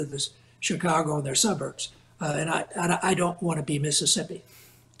got rid of this Chicago and their suburbs. And I don't want to be Mississippi.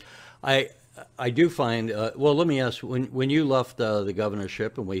 I do find, well, let me ask, when you left the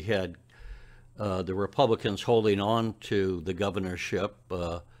governorship and we had the Republicans holding on to the governorship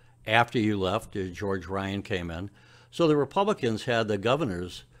after you left, George Ryan came in. So the Republicans had the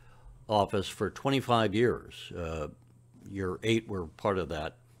governor's office for 25 years. Your 8 were part of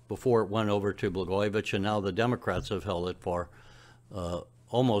that before it went over to Blagojevich, and now the Democrats have held it for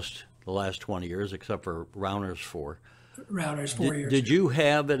almost the last 20 years, except for Rauner's 4. Rauner's 4 years. Did you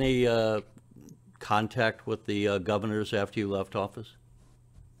have any contact with the governors after you left office?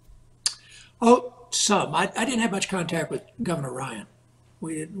 Oh, some. I didn't have much contact with Governor Ryan.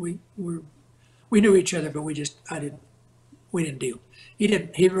 We knew each other, but we didn't deal.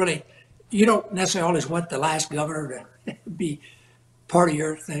 He really, you don't necessarily always want the last governor to be part of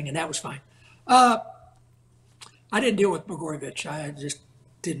your thing, and that was fine. I didn't deal with Blagojevich. I just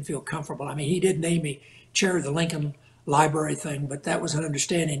didn't feel comfortable. I mean, he did name me chair of the Lincoln Library thing, but that was an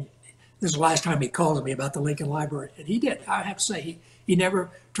understanding This is the last time he called me about the Lincoln Library, and he did. I have to say, he never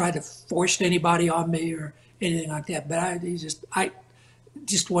tried to force anybody on me or anything like that. But I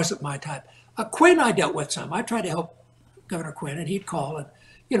just wasn't my type. Quinn, I dealt with some. I tried to help Governor Quinn, and he'd call,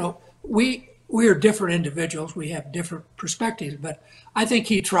 and we are different individuals. We have different perspectives, but I think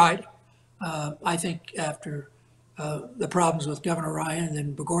he tried. I think after the problems with Governor Ryan and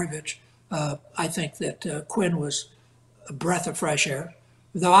then Blagojevich, I think that Quinn was a breath of fresh air.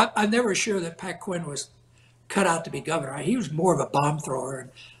 Though I'm never sure that Pat Quinn was cut out to be governor. He was more of a bomb thrower. And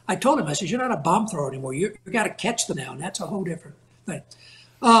I told him, I said, you're not a bomb thrower anymore. You got to catch them now, and that's a whole different thing.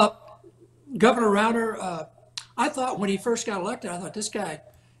 Governor Rauner, I thought when he first got elected, I thought this guy,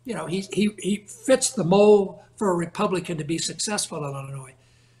 he fits the mold for a Republican to be successful in Illinois.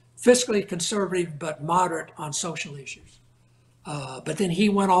 Fiscally conservative, but moderate on social issues. But then he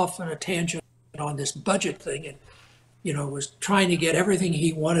went off on a tangent on this budget thing and, was trying to get everything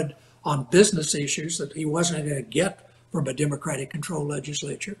he wanted on business issues that he wasn't going to get from a Democratic controlled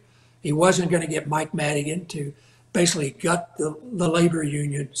legislature. He wasn't going to get Mike Madigan to basically gut the labor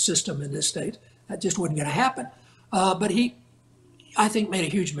union system in this state. That just wasn't going to happen. But he, I think, made a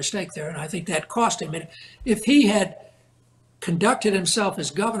huge mistake there, and I think that cost him. And if he had conducted himself as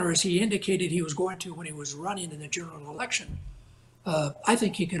governor as he indicated he was going to when he was running in the general election, I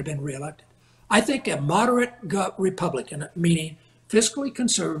think he could have been reelected. I think a moderate Republican, meaning fiscally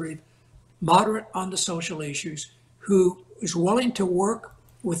conservative, moderate on the social issues, who is willing to work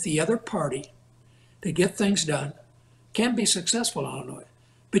with the other party to get things done, can be successful in Illinois.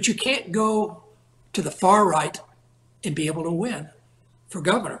 But you can't go to the far right and be able to win for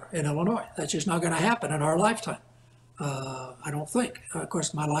governor in Illinois. That's just not going to happen in our lifetime. I don't think. Of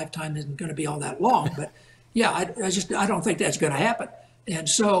course, my lifetime isn't going to be all that long, but yeah, I don't think that's going to happen. And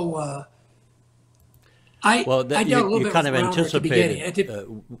so I dealt a little bit kind of with Rauner anticipated. at the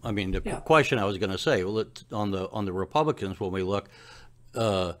beginning. The question I was going to say, on the Republicans, when we look,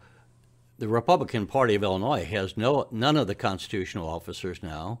 the Republican Party of Illinois has none of the constitutional officers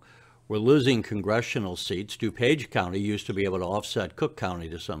now. We're losing congressional seats. DuPage County used to be able to offset Cook County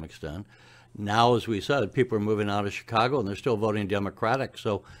to some extent. Now, as we said, people are moving out of Chicago and they're still voting Democratic.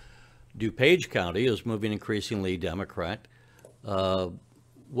 So DuPage County is moving increasingly Democrat.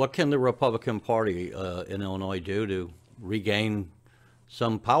 What can the Republican Party in Illinois do to regain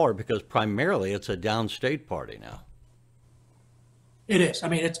some power? Because primarily it's a downstate party now. It is. I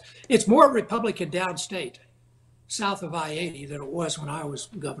mean, it's more Republican downstate, south of I-80, than it was when I was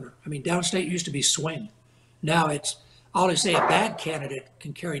governor. I mean, downstate used to be swing. Now it's, I'll just say a bad candidate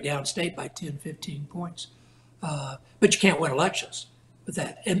can carry downstate by 10, 15 points. But you can't win elections with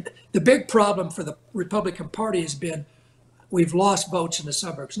that. And the big problem for the Republican Party has been we've lost votes in the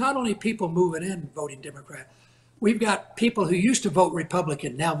suburbs. Not only people moving in voting Democrat, we've got people who used to vote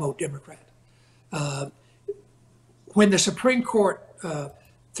Republican now vote Democrat. When the Supreme Court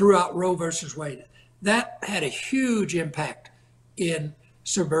threw out Roe versus Wade, that had a huge impact in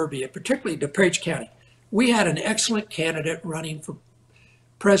suburbia, particularly DuPage County. We had an excellent candidate running for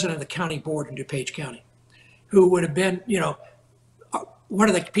president of the county board in DuPage County, who would have been, one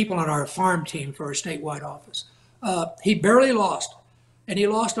of the people on our farm team for a statewide office. He barely lost, and he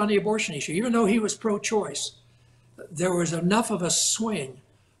lost on the abortion issue. Even though he was pro-choice, there was enough of a swing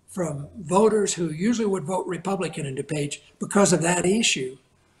from voters who usually would vote Republican in DuPage because of that issue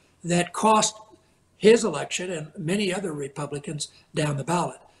that cost his election and many other Republicans down the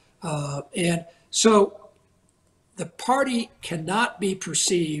ballot. And so the party cannot be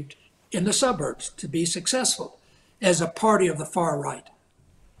perceived in the suburbs to be successful as a party of the far right.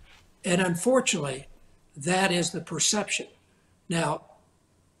 And unfortunately, that is the perception. Now,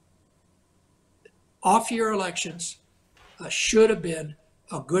 off-year elections should have been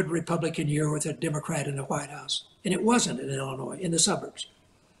a good Republican year with a Democrat in the White House. And it wasn't in Illinois, in the suburbs,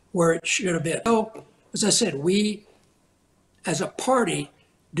 where it should have been. So, as I said, we, as a party,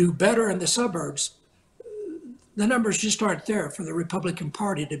 do better in the suburbs. The numbers just aren't there for the Republican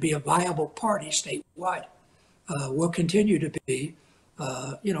Party to be a viable party statewide. We'll continue to be,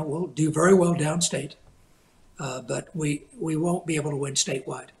 we'll do very well downstate, but we won't be able to win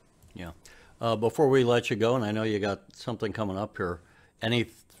statewide. Yeah. Before we let you go, and I know you got something coming up here, any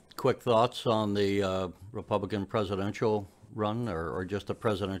quick thoughts on the Republican presidential run or just the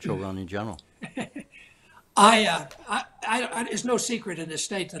presidential run in general? It's no secret in this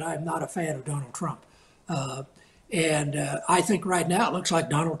state that I'm not a fan of Donald Trump. And I think right now it looks like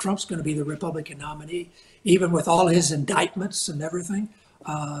Donald Trump's going to be the Republican nominee, even with all his indictments and everything,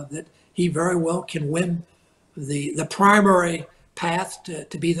 that he very well can win the primary path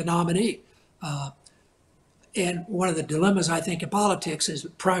to be the nominee. And one of the dilemmas, I think, in politics is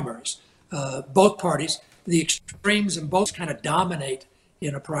primaries. both parties. The extremes in both kind of dominate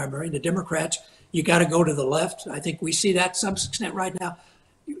in a primary. The Democrats, you got to go to the left. I think we see that to some extent right now.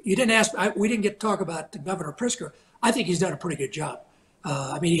 You didn't ask, we didn't get to talk about Governor Pritzker. I think he's done a pretty good job.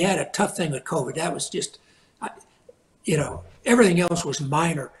 I mean, he had a tough thing with COVID. That was just, everything else was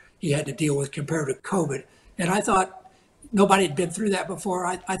minor he had to deal with compared to COVID. And I thought nobody had been through that before.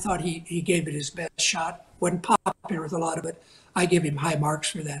 I thought he gave it his best shot. Wasn't popular with a lot of it. I give him high marks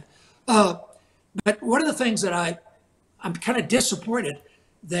for that. But one of the things that I'm kind of disappointed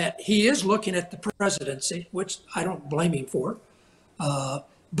that he is looking at the presidency, which I don't blame him for.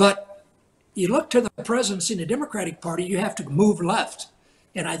 But you look to the presidency in the Democratic Party, you have to move left.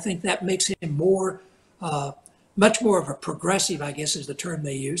 And I think that makes him much more of a progressive, I guess is the term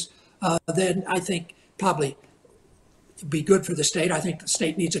they use, than I think probably be good for the state. I think the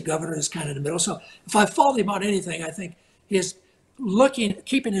state needs a governor that's kind of in the middle. So if I fault him on anything, I think his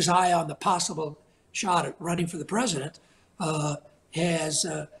keeping his eye on the possible shot at running for the president has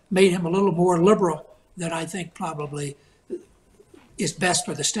made him a little more liberal than I think probably is best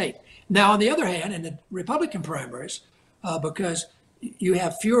for the state. Now, on the other hand, in the Republican primaries, because you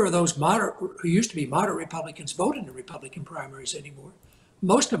have fewer of those moderate, who used to be moderate Republicans, vote in the Republican primaries anymore.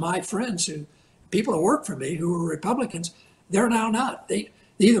 Most of my friends, people who work for me who were Republicans, they're now not. They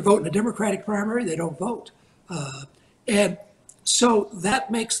either vote in the Democratic primary, they don't vote. And so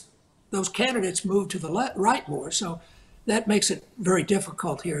that makes those candidates move to the right more. So that makes it very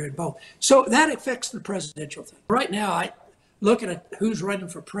difficult here in both. So that affects the presidential thing. Right now, looking at who's running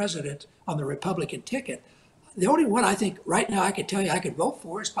for president on the Republican ticket, the only one I think right now I could tell you I could vote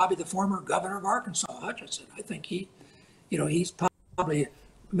for is probably the former governor of Arkansas, Hutchinson. I think he's probably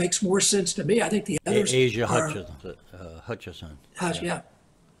makes more sense to me. I think the others Asia are, Hutchinson.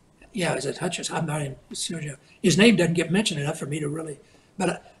 Yeah, is it Hutchinson? I'm not even sure. His name doesn't get mentioned enough for me to really.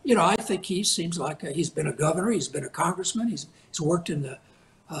 But I think he seems like he's been a governor, he's been a congressman, he's worked in the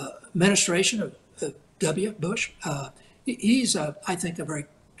administration of W. Bush. He's I think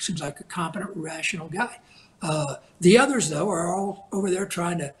seems like a competent, rational guy. The others, though, are all over there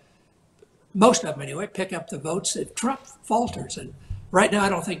trying to, most of them anyway, pick up the votes if Trump falters. And right now, I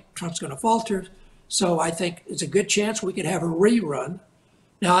don't think Trump's going to falter. So I think it's a good chance we could have a rerun.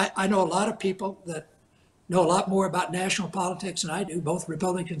 Now, I know a lot of people that know a lot more about national politics than I do, both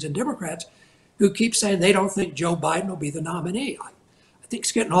Republicans and Democrats, who keep saying they don't think Joe Biden will be the nominee. I think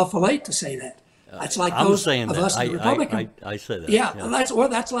it's getting awful late to say that. That's like those of us in the Republican. I say that. Yeah.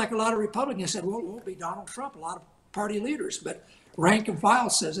 That's like a lot of Republicans said, well, it won't be Donald Trump, a lot of party leaders, but rank and file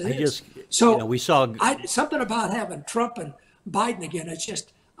says it is. So we saw something about having Trump and Biden again. It's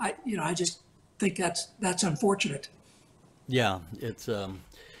just, I just think that's unfortunate. Yeah, it's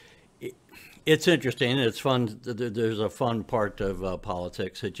interesting. It's fun. There's a fun part of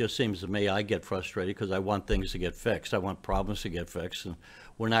politics. It just seems to me I get frustrated because I want things to get fixed. I want problems to get fixed, and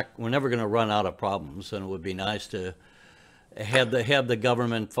we're never going to run out of problems. And it would be nice to have the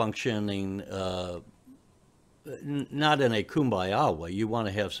government functioning not in a kumbaya way. You want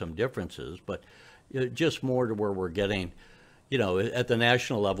to have some differences, but just more to where we're getting. At the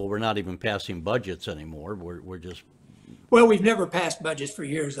national level, we're not even passing budgets anymore. We're just. Well, we've never passed budgets for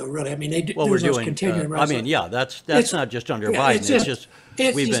years, though. Really, I mean, we're doing. That's not just under Biden.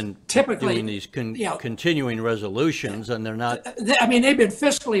 We've been typically doing these continuing resolutions, and they're not. I mean, they've been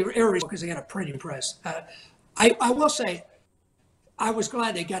fiscally irresponsible because they got a printing press. I will say, I was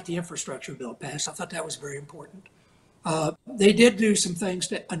glad they got the infrastructure bill passed. I thought that was very important. They did do some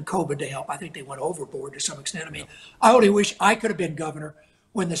things on COVID to help. I think they went overboard to some extent. I mean, I only wish I could have been governor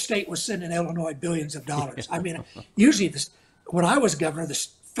when the state was sending Illinois billions of dollars. I mean, usually when I was governor, the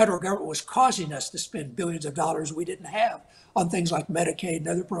federal government was causing us to spend billions of dollars we didn't have on things like Medicaid and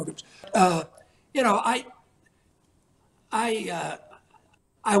other programs. I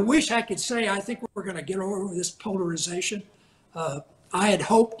wish I could say I think we're going to get over this polarization. I had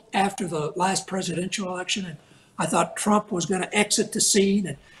hoped after the last presidential election, and I thought Trump was going to exit the scene,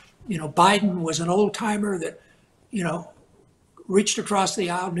 and Biden was an old timer that reached across the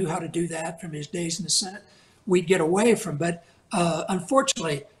aisle, knew how to do that from his days in the Senate. We'd get away from, but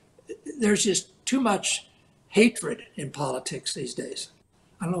unfortunately, there's just too much hatred in politics these days.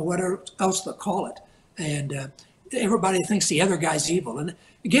 I don't know what else to call it, and everybody thinks the other guy's evil. And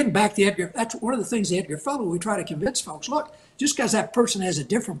again, back to Edgar, that's one of the things the Edgar Fellow, we try to convince folks, look, just because that person has a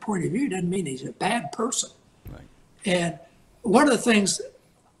different point of view doesn't mean he's a bad person. Right. And one of the things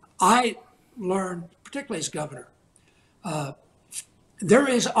I learned, particularly as governor, there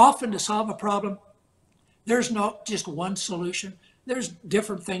is often, to solve a problem, there's not just one solution. There's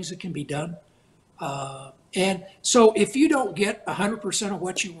different things that can be done. And so if you don't get 100% of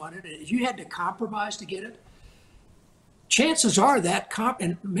what you wanted, if you had to compromise to get it, chances are that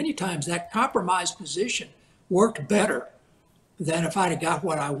and many times that compromise position worked better than if I'd have got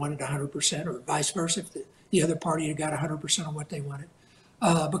what I wanted 100%, or vice versa, if the other party had got 100% of what they wanted.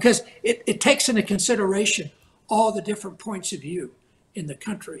 Because it takes into consideration all the different points of view in the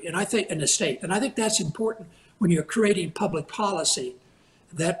country, and I think in the state. And I think that's important when you're creating public policy,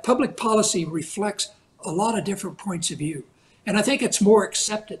 that public policy reflects a lot of different points of view. And I think it's more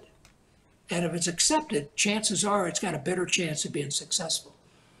accepted. And if it's accepted, chances are it's got a better chance of being successful.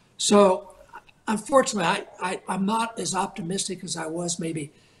 So unfortunately, I'm not as optimistic as I was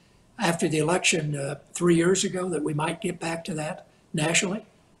maybe after the election 3 years ago that we might get back to that nationally.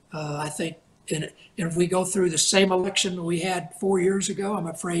 I think and if we go through the same election we had 4 years ago, I'm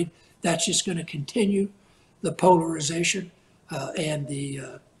afraid that's just going to continue the polarization and the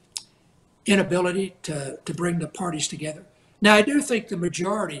inability to bring the parties together. Now, I do think the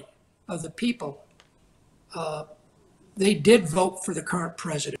majority of the people, they did vote for the current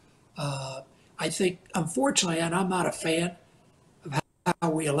president. I think, unfortunately, and I'm not a fan of how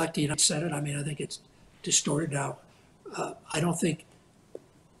we elect the United Senate. I mean, I think it's distorted now. I don't think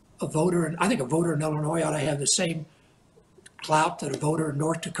a voter, I think a voter in Illinois ought to have the same clout that a voter in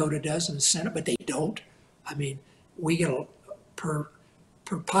North Dakota does in the Senate, but they don't. I mean, we get per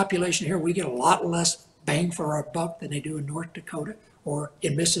population here, we get a lot less bang for our buck than they do in North Dakota or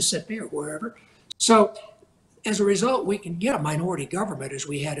in Mississippi or wherever. So as a result, we can get a minority government as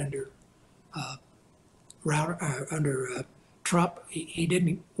we had under Trump. He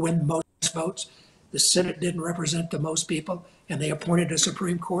didn't win most votes. The Senate didn't represent the most people, and they appointed a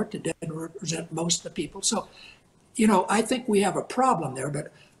Supreme Court that didn't represent most of the people. So, you know, I think we have a problem there,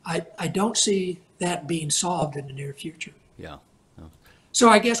 but I don't see that being solved in the near future. Yeah. So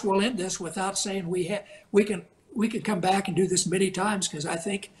I guess we'll end this without saying we can come back and do this many times, because I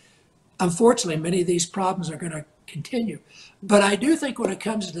think, unfortunately, many of these problems are going to continue. But I do think when it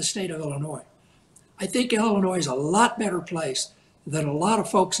comes to the state of Illinois, I think Illinois is a lot better place than a lot of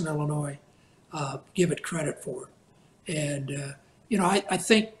folks in Illinois give it credit for. And, you know, I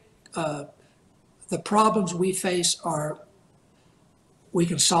think the problems we face we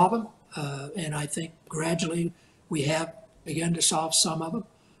can solve them. And I think gradually we have begun to solve some of them.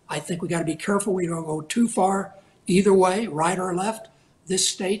 I think we got to be careful we don't go too far either way, right or left. This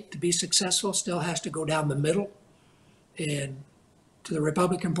state, to be successful, still has to go down the middle and to the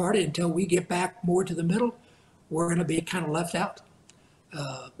Republican Party. Until we get back more to the middle, we're going to be kind of left out.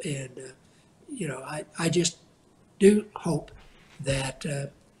 You know, I just do hope that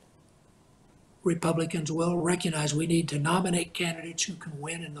Republicans will recognize we need to nominate candidates who can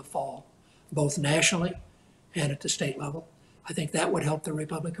win in the fall, both nationally and at the state level. I think that would help the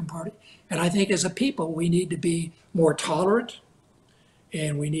Republican Party. And I think as a people, we need to be more tolerant,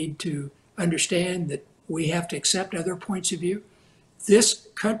 and we need to understand that we have to accept other points of view. This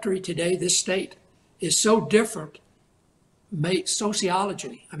country today, this state, is so different,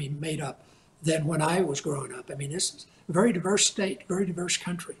 sociology, made up, than when I was growing up. I mean, this is a very diverse state, very diverse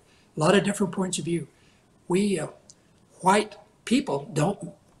country, a lot of different points of view. We white people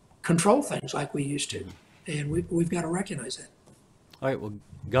don't control things like we used to, and we've got to recognize that. All right, well,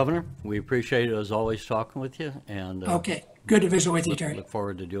 Governor, we appreciate it as always talking with you, and okay, good to visit with you, Terry. Look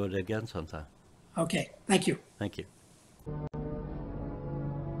forward to doing it again sometime. Okay, thank you. Thank you.